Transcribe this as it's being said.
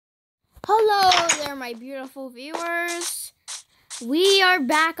Hello there, my beautiful viewers. We are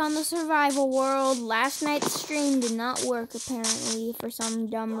back on the survival world. Last night's stream did not work, apparently, for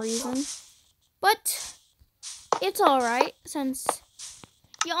some dumb reason. But it's alright, since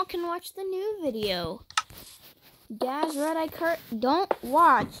y'all can watch the new video. Gaz Red Eye Kurt, don't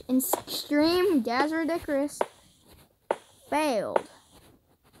watch. In stream, Gaz Ridiculous failed.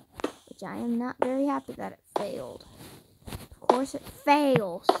 Which I am not very happy that it failed. Of course it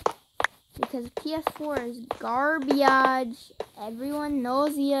fails. Because PS4 is garbage. Everyone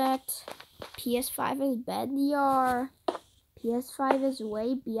knows it. PS5 is better. PS5 is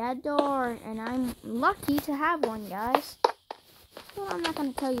way better. And I'm lucky to have one, guys. Well, I'm not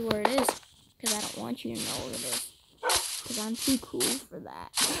going to tell you where it is. Because I don't want you to know where it is. Because I'm too cool for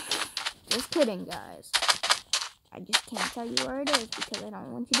that. Just kidding, guys. I just can't tell you where it is. Because I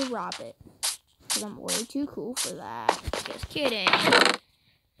don't want you to rob it. Because I'm way too cool for that. Just kidding.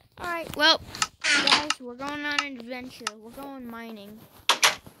 Alright, well, guys, we're going on an adventure. We're going mining.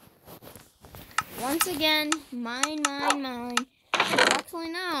 Once again, mine. Actually,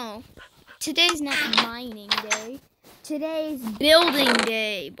 no. Today's not mining day. Today's building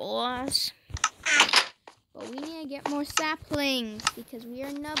day, boss. But we need to get more saplings because we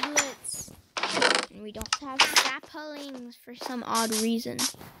are nublets. And we don't have saplings for some odd reason.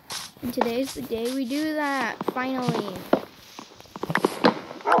 And today's the day we do that, finally.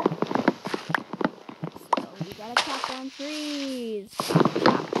 Gotta chop down trees.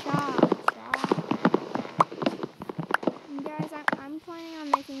 Chop. And guys, I'm planning on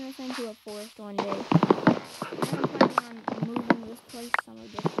making this into a forest one day. I'm planning on moving this place somewhere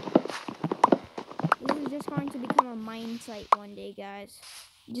different. This is just going to become a mine site one day, guys.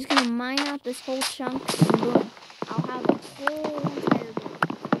 I'm just gonna mine out this whole chunk, and boom, I'll have a whole entire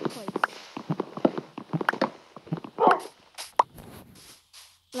place.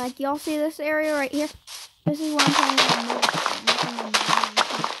 Like, y'all see this area right here? This is what I'm planning on moving.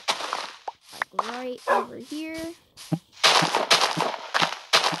 Like right over here.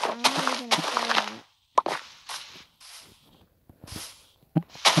 I'm really gonna start on it.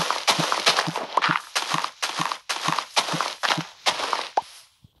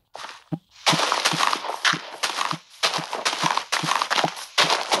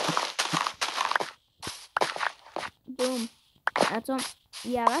 Boom.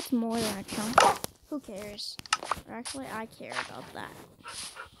 Yeah, that's more than a chunk. Who cares? Or actually, I care about that.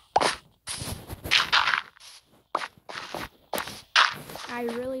 I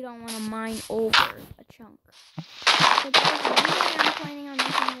really don't want to mine over a chunk. So guys, one day I'm planning on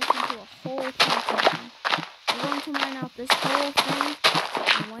making this into a whole chunk mine. I'm going to mine out this whole thing,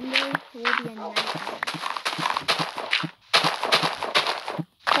 and one day it will be a nightmare.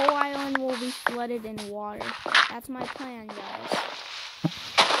 Whole island will be flooded in water. That's my plan, guys.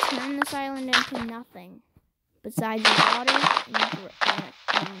 Turn this island into nothing besides water and snow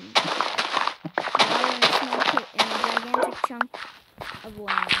pit and a gigantic chunk of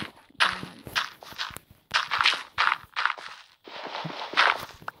land gone.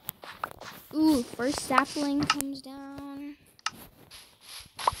 Ooh, first sapling comes down.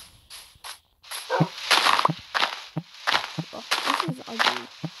 Oh, this is ugly.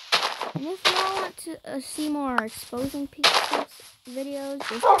 And if y'all want to see more exposing pieces videos,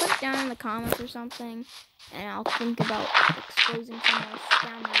 just put it down in the comments or something, and I'll think about exposing some more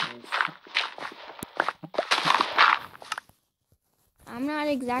scammers. I'm not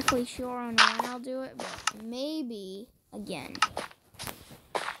exactly sure on when I'll do it, but maybe again.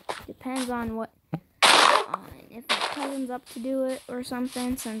 Depends on what, if my cousin's up to do it or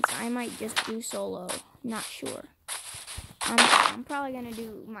something, since I might just do solo. Not sure. I'm probably gonna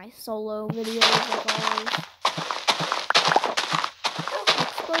do my solo videos like always.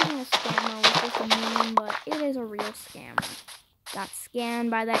 Exposing a scammer was just a meme, but it is a real scammer. Got scammed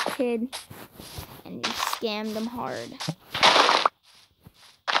by that kid, and he scammed him hard.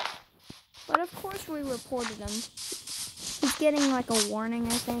 But of course we reported him. He's getting like a warning,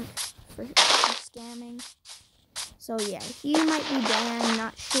 I think, for scamming. So yeah, he might be banned,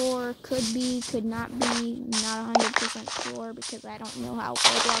 not sure, could be, could not be, not 100% sure because I don't know how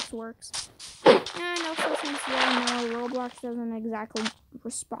Roblox works. And also, since you all know, Roblox doesn't exactly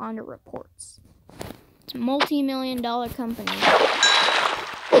respond to reports. It's a multi-million-dollar company.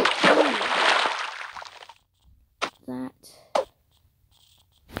 That.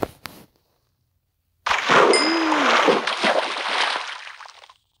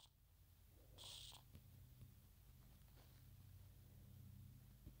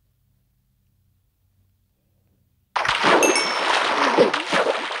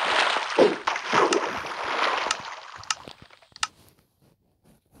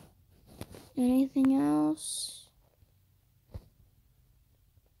 Anything else?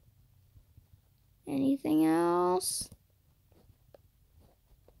 Anything else?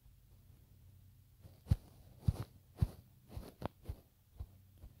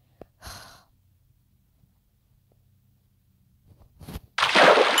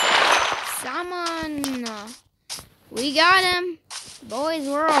 Someone! We got him! Boys,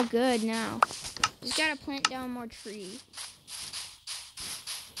 we're all good now. Just gotta plant down more trees.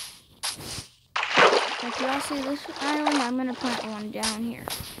 If y'all see this island, I'm gonna plant one down here.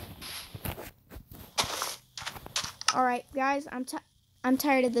 Alright, guys, I'm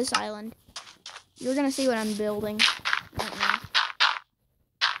tired of this island. You're gonna see what I'm building right now.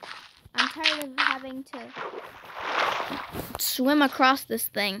 I'm tired of having to swim across this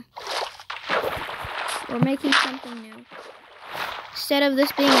thing. We're making something new. Instead of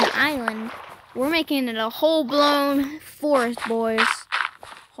this being an island, we're making it a whole-blown forest, boys.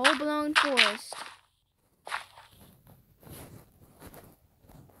 Whole-blown forest.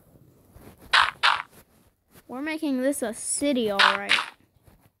 We're making this a city, all right.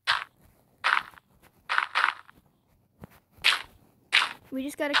 We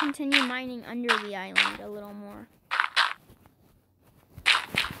just gotta continue mining under the island a little more.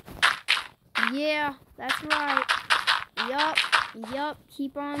 Yeah, that's right. Yup.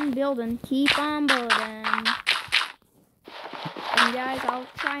 Keep on building. Keep on building. And guys, I'll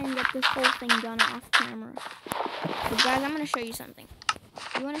try and get this whole thing done off camera. But guys, I'm gonna show you something.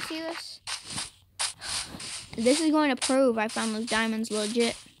 You wanna see this? This is going to prove I found those diamonds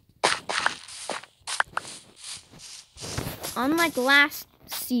legit. Unlike last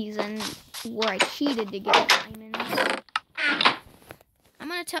season, where I cheated to get diamonds, I'm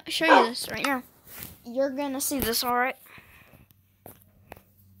going to show you this right now. You're going to see this, alright?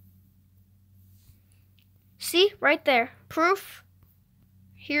 See? Right there. Proof.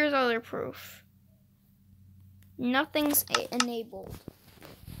 Here's other proof. Nothing's enabled.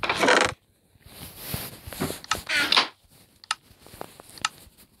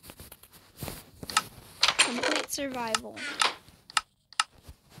 Complete survival.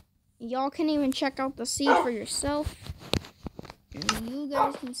 Y'all can even check out the seed for yourself. And you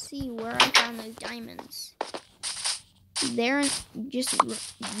guys can see where I found those diamonds. You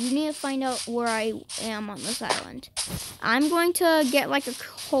need to find out where I am on this island. I'm going to get like a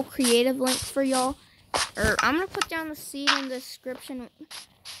whole creative link for y'all. Or I'm going to put down the seed in the description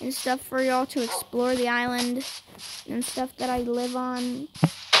and stuff for y'all to explore the island and stuff that I live on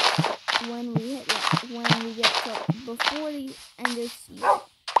when we get to before the end of the season.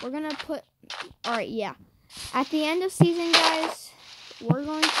 We're going to put, alright, yeah. At the end of season, guys, we're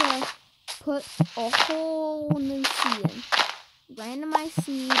going to put a whole new seed in. Randomized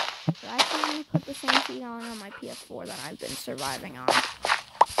seed. But I can only put the same seed on my ep4 that I've been surviving on.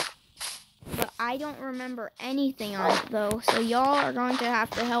 But I don't remember anything on it, though. So y'all are going to have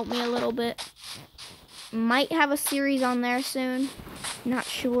to help me a little bit. Might have a series on there soon. Not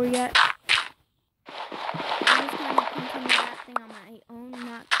sure yet. I'm just going to continue that thing on my own,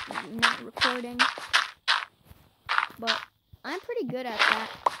 not recording. But I'm pretty good at that.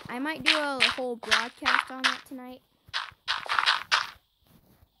 I might do a whole broadcast on that tonight.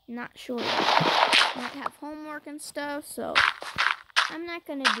 Not sure yet. Might have homework and stuff, so I'm not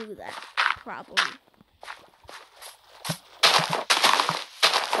going to do that, probably.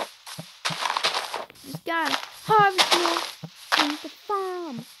 Just gotta harvest more in the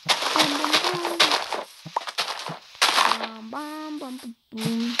farm. Boom, boom, boom. Bum, bum, bum,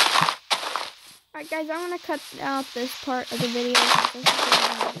 boom. Alright guys, I want to cut out this part of the video.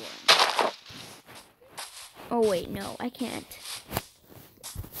 Oh wait, no, I can't.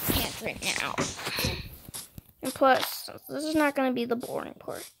 Can't right now. And plus, this is not going to be the boring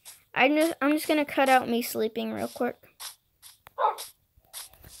part. I'm just going to cut out me sleeping real quick.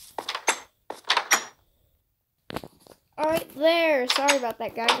 Alright, there. Sorry about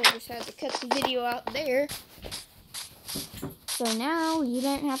that, guys. I just had to cut the video out there. So now you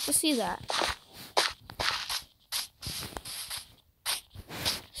don't have to see that.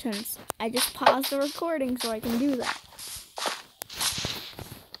 Since I just paused the recording so I can do that.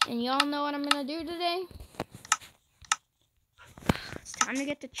 And y'all know what I'm going to do today? It's time to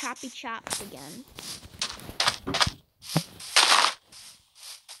get the choppy chops again.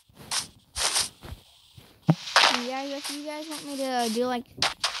 And guys, if you guys want me to do like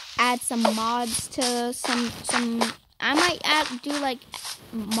add some mods to some I might do like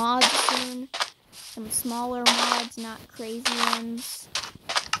mods soon. Some smaller mods, not crazy ones.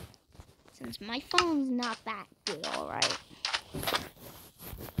 Since my phone's not that good, alright.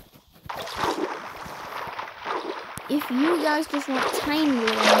 If you guys just want tiny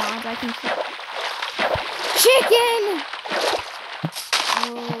little mods, I can Chicken!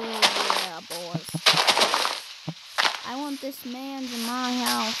 Oh, yeah, boys. I want this man's in my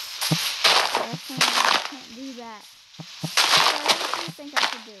house. I can't do that. So what do you think I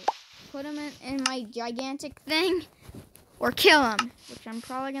should do? Put him in my gigantic thing? Or kill him? Which I'm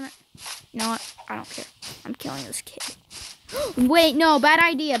probably gonna... You know what? I don't care. I'm killing this kid. Wait, no, bad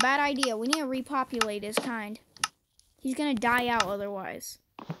idea, bad idea. We need to repopulate his kind. He's gonna die out otherwise.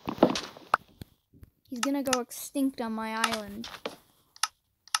 He's gonna go extinct on my island.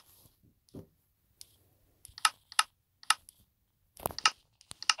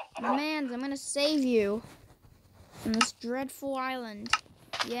 My mans, I'm gonna save you from this dreadful island.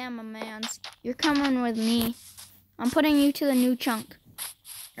 Yeah, my mans. You're coming with me. I'm putting you to the new chunk.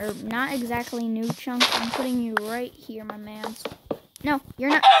 Or not exactly new chunk. I'm putting you right here, my mans. No, you're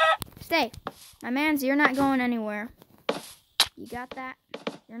not. Stay. My mans, you're not going anywhere. You got that?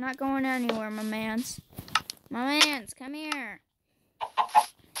 You're not going anywhere, my mans. My mans, come here.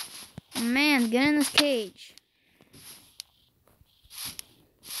 My mans, get in this cage.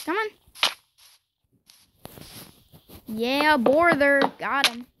 Come on. Yeah, border. Got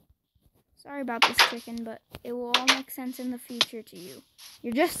him. Sorry about this chicken, but it will all make sense in the future to you.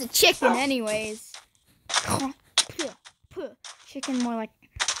 You're just a chicken anyways. Chicken more like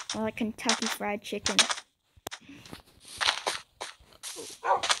Kentucky Fried Chicken.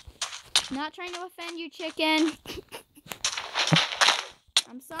 Not trying to offend you, chicken.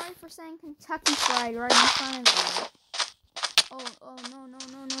 I'm sorry for saying Kentucky Fried right in front of you. Oh,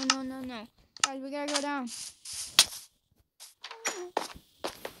 no. Guys, we gotta go down.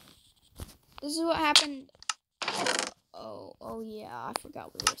 This is what happened. Oh yeah, I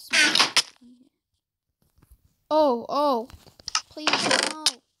forgot we were smart. Oh, please no.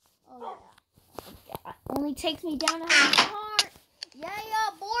 Oh yeah. God. Only takes me down to half the heart. Yeah,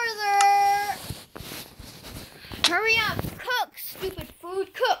 border. Hurry up, cook, stupid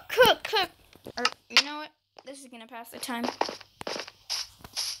food, cook. Or you know what? This is gonna pass the time.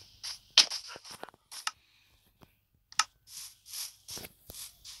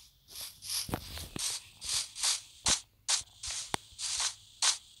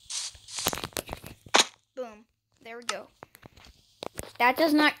 Boom. There we go. That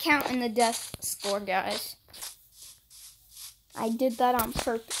does not count in the death score, guys. I did that on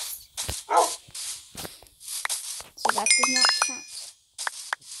purpose. So that does not count.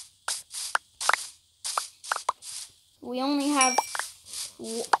 We only have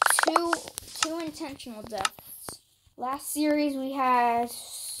two intentional deaths. Last series we had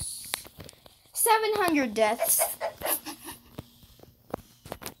 700 deaths.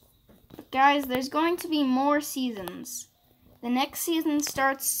 Guys, there's going to be more seasons. The next season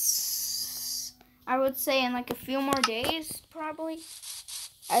starts, I would say, in like a few more days, probably.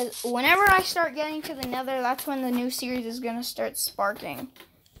 Whenever I start getting to the nether, that's when the new series is going to start sparking.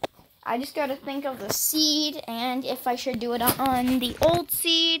 I just got to think of the seed, and if I should do it on the old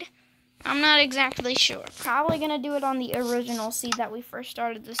seed, I'm not exactly sure. Probably going to do it on the original seed that we first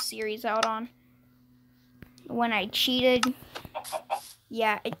started this series out on. When I cheated.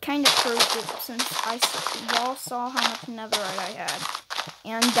 Yeah, it kind of proved it since y'all saw how much netherite I had.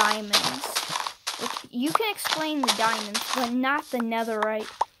 And diamonds. You can explain the diamonds, but not the netherite.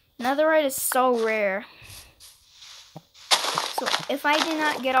 Netherite is so rare. So if I did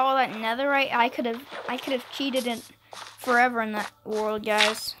not get all that netherite, I could have cheated in forever in that world,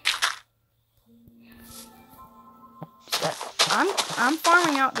 guys. I'm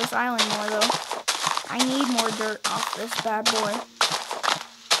farming out this island more though. I need more dirt off this bad boy.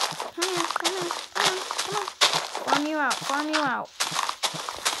 Come on. Farm you out.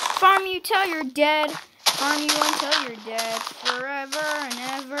 Farm you till you're dead. Farm you until you're dead. Forever and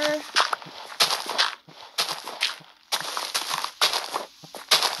ever.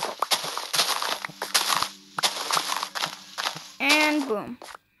 And boom.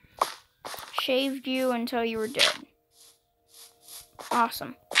 Shaved you until you were dead.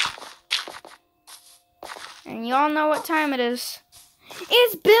 Awesome. And y'all know what time it is.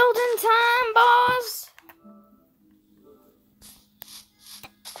 It's building time, boys!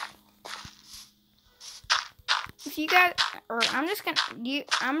 If you guys, I'm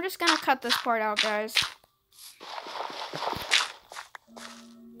just gonna cut this part out, guys.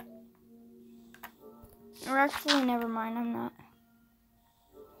 Or actually, never mind, I'm not.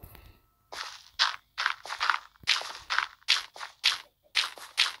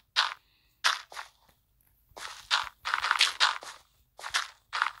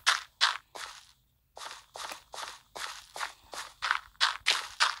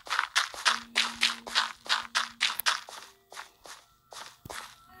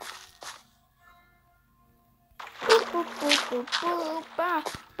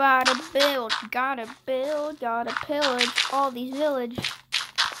 Gotta build, gotta pillage all these village.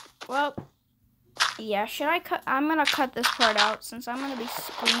 Well, yeah, should I cut? I'm gonna cut this part out since I'm gonna be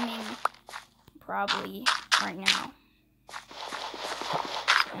screaming probably right now.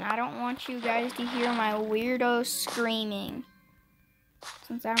 And I don't want you guys to hear my weirdo screaming.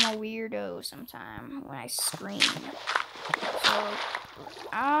 Since I'm a weirdo sometimes when I scream. So,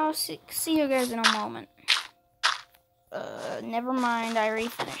 I'll see you guys in a moment. Never mind, I already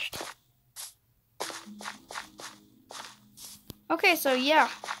finished. Okay, so yeah.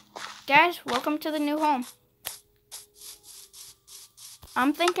 Guys, welcome to the new home.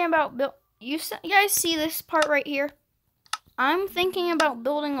 I'm thinking about you guys see this part right here? I'm thinking about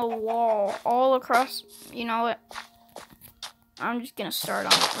building a wall all across. You know what? I'm just gonna start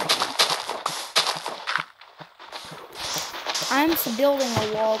on it right now. I'm building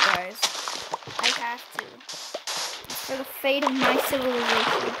a wall, guys. I have to. It's for the fate of my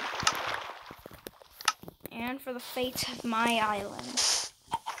civilization. And for the fate of my island.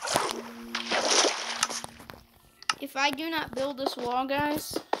 If I do not build this wall,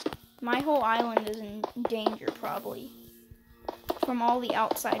 guys, my whole island is in danger, probably. From all the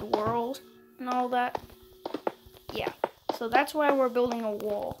outside world and all that. Yeah. So that's why we're building a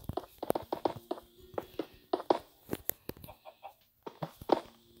wall.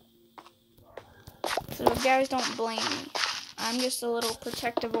 So guys, don't blame me. I'm just a little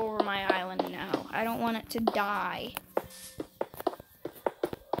protective over my island now. I don't want it to die.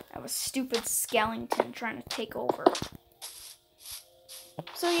 I have a stupid skeleton trying to take over.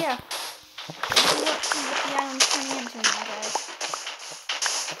 So yeah. This is what the island's turning into now, guys.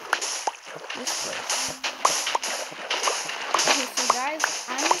 This place. Okay, so guys,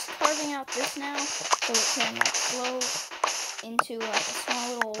 I'm just carving out this now so it can like flow into like a small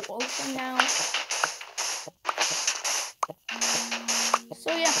little ocean now. So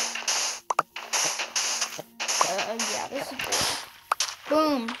yeah. Yeah, this is cool.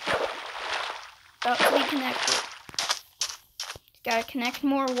 Boom. About to be connected. Gotta connect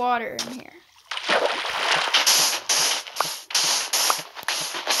more water in here.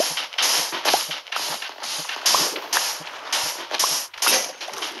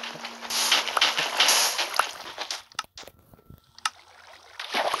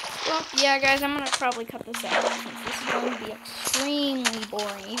 Well, yeah, guys, I'm gonna probably cut this out since this is going to be extremely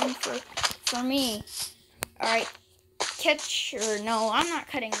boring, even for me. Alright, no, I'm not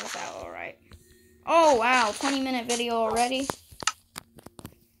cutting this out, alright. Oh, wow, 20-minute video already.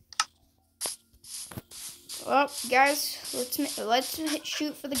 Well, guys, let's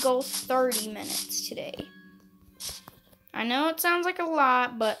shoot for the goal 30 minutes today. I know it sounds like a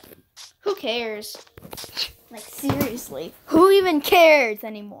lot, but who cares? Like, seriously, who even cares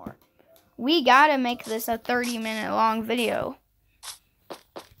anymore? We gotta make this a 30-minute long video.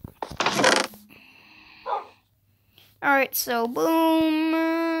 Alright, so boom.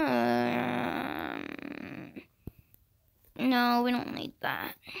 No, we don't need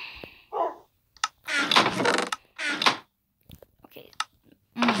that. Okay.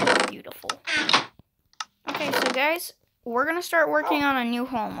 Beautiful. Okay, so guys, we're gonna start working on a new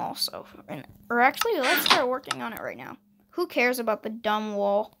home also. Or actually, let's start working on it right now. Who cares about the dumb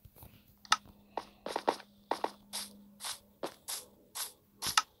wall?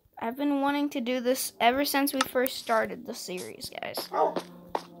 I've been wanting to do this ever since we first started the series, guys.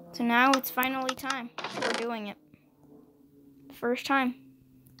 So now it's finally time. We're doing it. First time.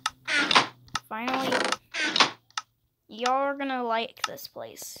 Finally. Y'all are gonna like this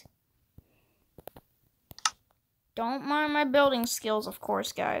place. Don't mind my building skills, of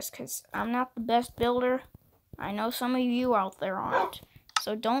course, guys, because I'm not the best builder. I know some of you out there aren't.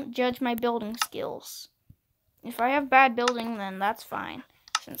 So don't judge my building skills. If I have bad building, then that's fine,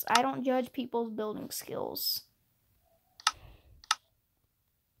 since I don't judge people's building skills.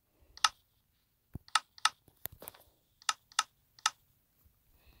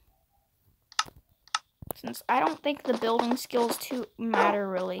 Since I don't think the building skills too matter,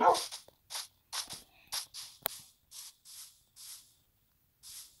 really.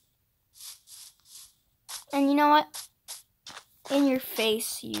 And you know what? In your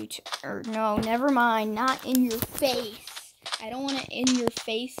face, no, never mind, not in your face. I don't want it in your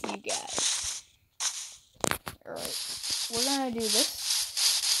face, you guys. Alright, we're gonna do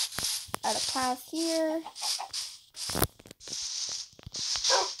this. Add a path here.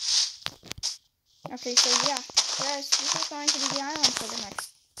 Okay, so yeah, guys, this is going to be the island for the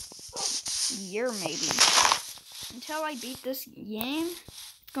next year, maybe. Until I beat this game,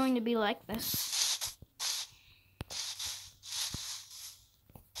 it's going to be like this.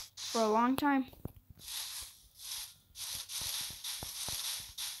 For a long time.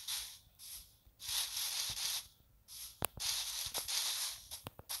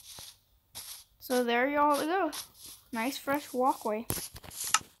 So there you all go. Nice fresh walkway.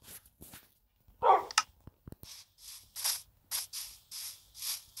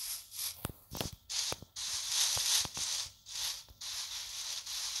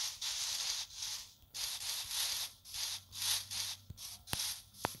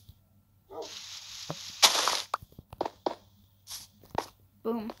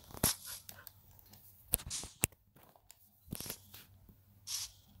 Boom.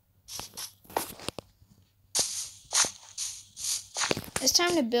 It's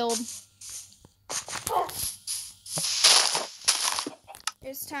time to build.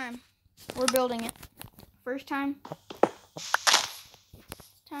 It's time. We're building it. First time.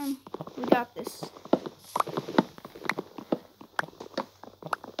 It's time. We got this.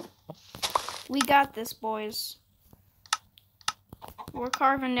 We got this, boys. We're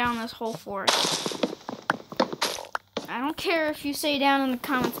carving down this whole forest. I don't care if you say down in the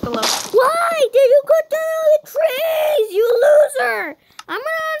comments below, why did you cut down all the trees, you loser? I'm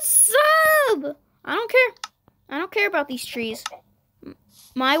gonna sub. I don't care. I don't care about these trees.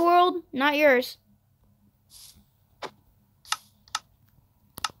 My world, not yours.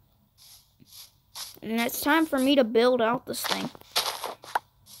 And it's time for me to build out this thing.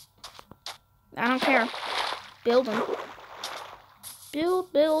 I don't care. Build them.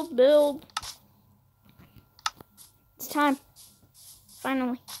 Build, build, build. It's time.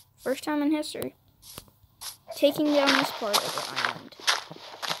 Finally. First time in history. Taking down this part of the island.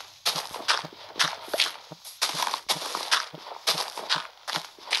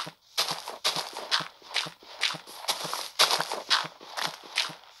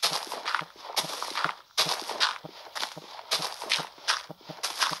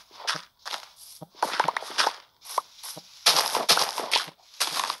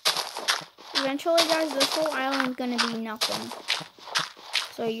 Eventually, guys, this whole island's gonna be nothing.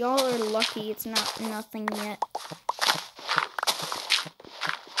 So y'all are lucky it's not nothing yet.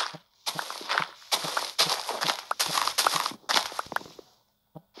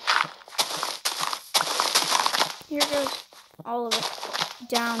 Here goes all of it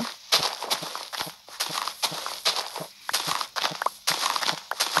down.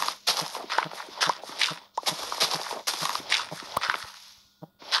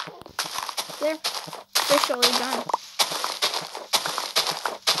 There, officially done.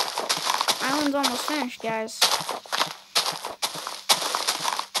 Island's almost finished, guys.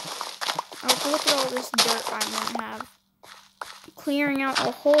 Oh, look at all this dirt I'm gonna have. Clearing out a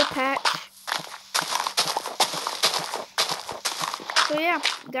whole patch. So yeah,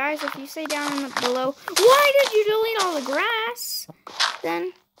 guys, if you say down below, why did you delete all the grass?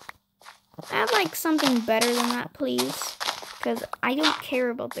 Then add like something better than that, please. Because I don't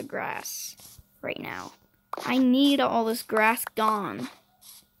care about the grass right now. I need all this grass gone.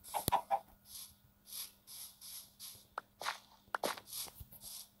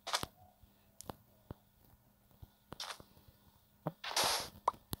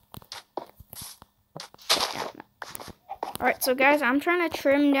 Alright, so guys, I'm trying to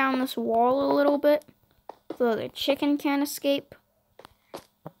trim down this wall a little bit so the chicken can't escape.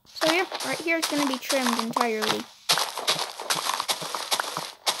 So yeah, right here it's going to be trimmed entirely.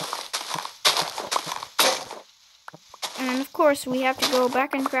 And of course, we have to go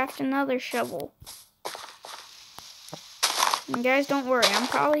back and craft another shovel. And guys, don't worry, I'm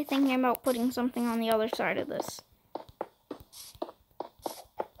probably thinking about putting something on the other side of this.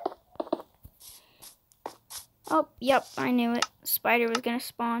 Oh, yep, I knew it. Spider was gonna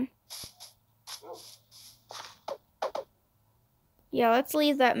spawn. Yeah, let's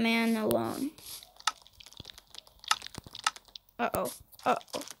leave that man alone. Uh-oh.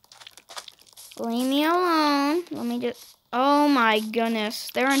 Uh-oh. Leave me alone. Let me just... Oh my goodness.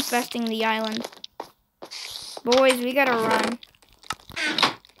 They're infesting the island. Boys, we gotta run.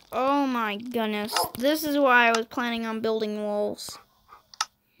 Oh my goodness. This is why I was planning on building walls.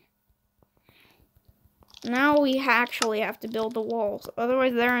 Now we actually have to build the walls.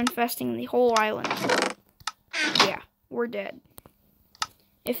 Otherwise, they're infesting the whole island. Yeah, we're dead.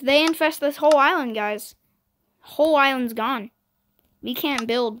 If they infest this whole island, guys, whole island's gone. We can't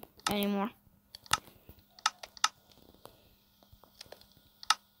build anymore.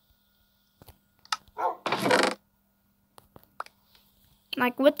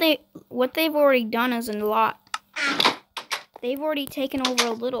 Like, what they've already done is a lot. They've already taken over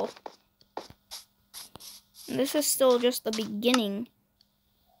a little. This is still just the beginning.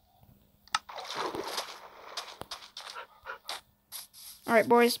 Alright,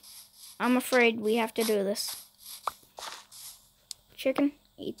 boys. I'm afraid we have to do this. Chicken,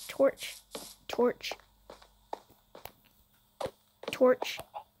 a torch, torch, torch.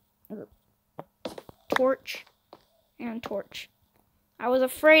 torch and torch. I was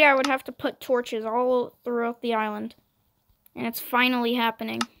afraid I would have to put torches all throughout the island. And it's finally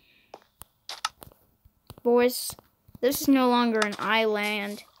happening. Boys, this is no longer an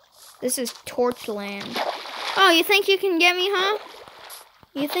island. This is torch land. Oh, you think you can get me, huh?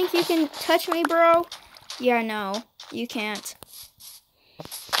 You think you can touch me, bro? Yeah, no, you can't.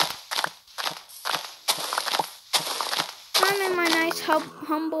 I'm in my nice,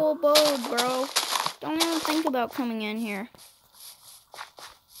 humble abode, bro. Don't even think about coming in here.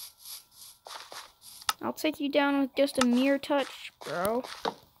 I'll take you down with just a mere touch, bro.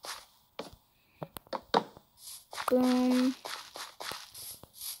 Boom.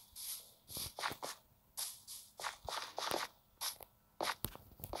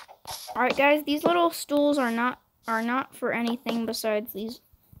 Alright guys, these little stools are not for anything besides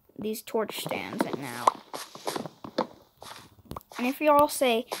these torch stands right now. And if y'all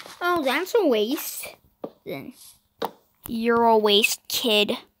say, oh, that's a waste, then you're a waste,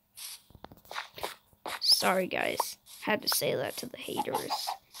 kid. Sorry guys, had to say that to the haters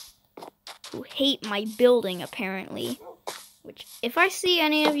who hate my building apparently. Which, if I see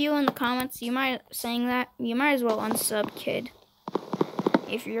any of you in the comments, you might as well unsub, kid.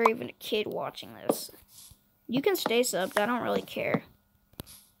 If you're even a kid watching this, you can stay subbed. I don't really care.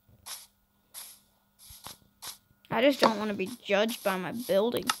 I just don't want to be judged by my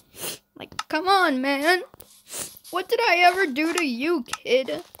building. Like, come on, man. What did I ever do to you,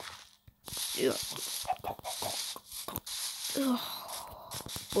 kid? Ugh.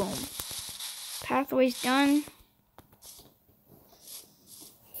 Boom. Pathway's done.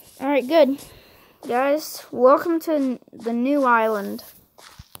 Alright, good. Guys, welcome to the new island.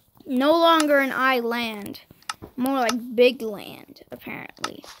 No longer an island. More like big land,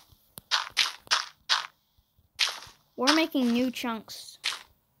 apparently. We're making new chunks.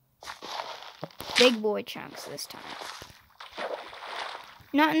 Big boy chunks this time.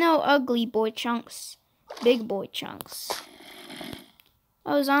 Not no ugly boy chunks. Big boy chunks.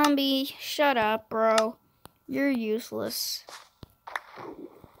 Oh, zombie, shut up, bro. You're useless.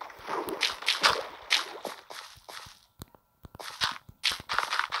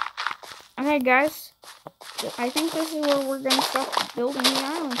 Okay, guys. I think this is where we're going to start building the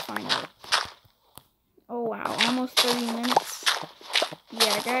island finally. Oh, wow. Almost 30 minutes.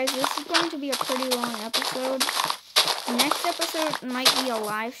 Yeah, guys, this is going to be a pretty long episode. Next episode might be a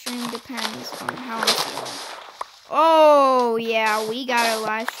live stream, depends on how I'm feeling. Oh, yeah, we got a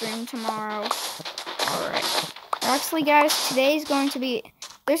live stream tomorrow. Alright. Actually, guys, there's going to be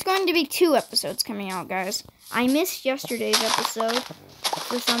 2 episodes coming out, guys. I missed yesterday's episode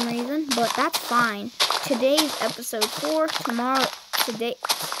for some reason, but that's fine. Today's episode 4,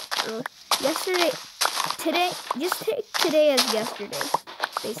 just take today as yesterday,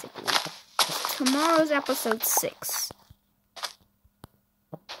 basically. Tomorrow's episode 6.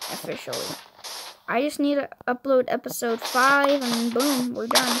 Officially. I just need to upload episode 5, and boom, we're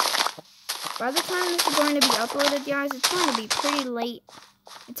done. By the time this is going to be uploaded, guys, it's going to be pretty late.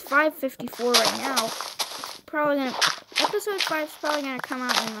 It's 5:54 right now. Episode 5 is probably gonna come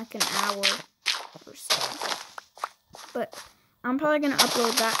out in like an hour or so. But I'm probably gonna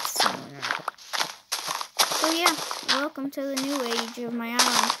upload that sooner. So yeah, welcome to the new age of my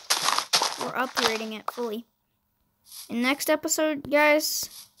island. We're upgrading it fully. In next episode, guys,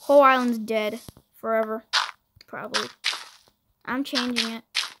 whole island's dead forever, probably. I'm changing it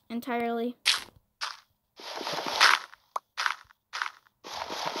entirely.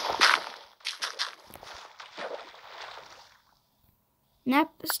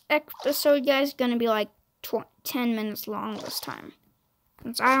 Next episode, guys, is gonna be like 10 minutes long this time.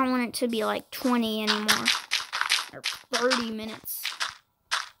 Since I don't want it to be like 20 anymore. Or 30 minutes.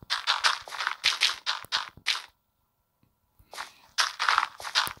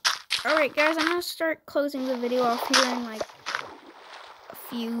 Alright, guys, I'm gonna start closing the video off here in like a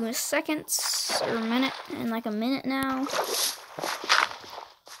few seconds or a minute. In like a minute now.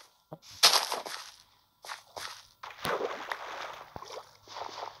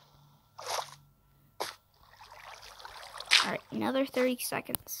 Alright, another 30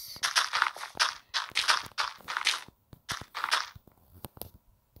 seconds.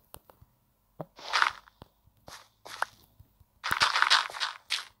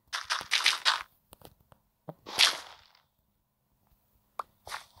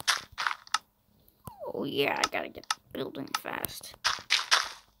 Oh yeah, I gotta get building fast.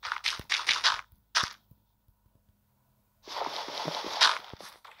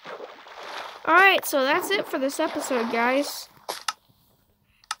 Alright, so that's it for this episode, guys.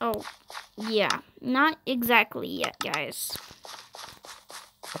 Oh, yeah. Not exactly yet, guys.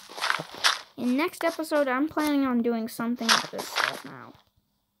 in next episode, I'm planning on doing something with this stuff now.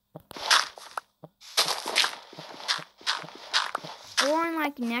 Or in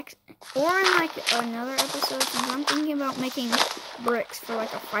another episode, since I'm thinking about making bricks for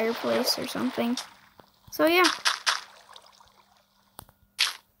like a fireplace or something. So yeah.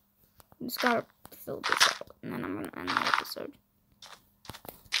 Just gotta fill this out, and then I'm gonna end the episode.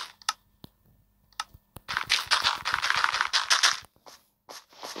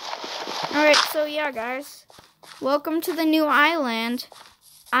 Alright, so yeah, guys. Welcome to the new island.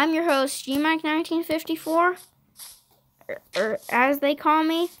 I'm your host, GMike1954. Or as they call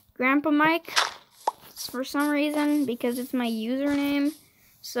me, Grandpa Mike. For some reason, because it's my username.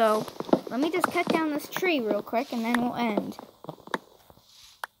 So, let me just cut down this tree real quick, and then we'll end.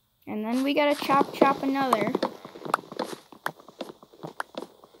 And then we gotta chop another.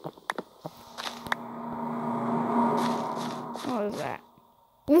 What was that?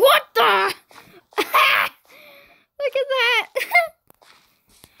 What the? Look at that.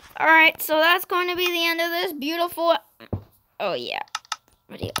 Alright, so that's going to be the end of this beautiful, oh yeah,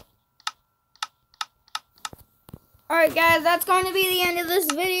 video. Alright guys, that's going to be the end of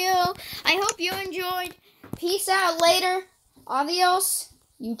this video. I hope you enjoyed. Peace out later. Adios.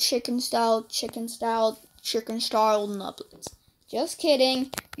 You chicken-style nublets. Just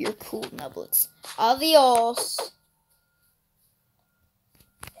kidding. You're cool nublets. Adios.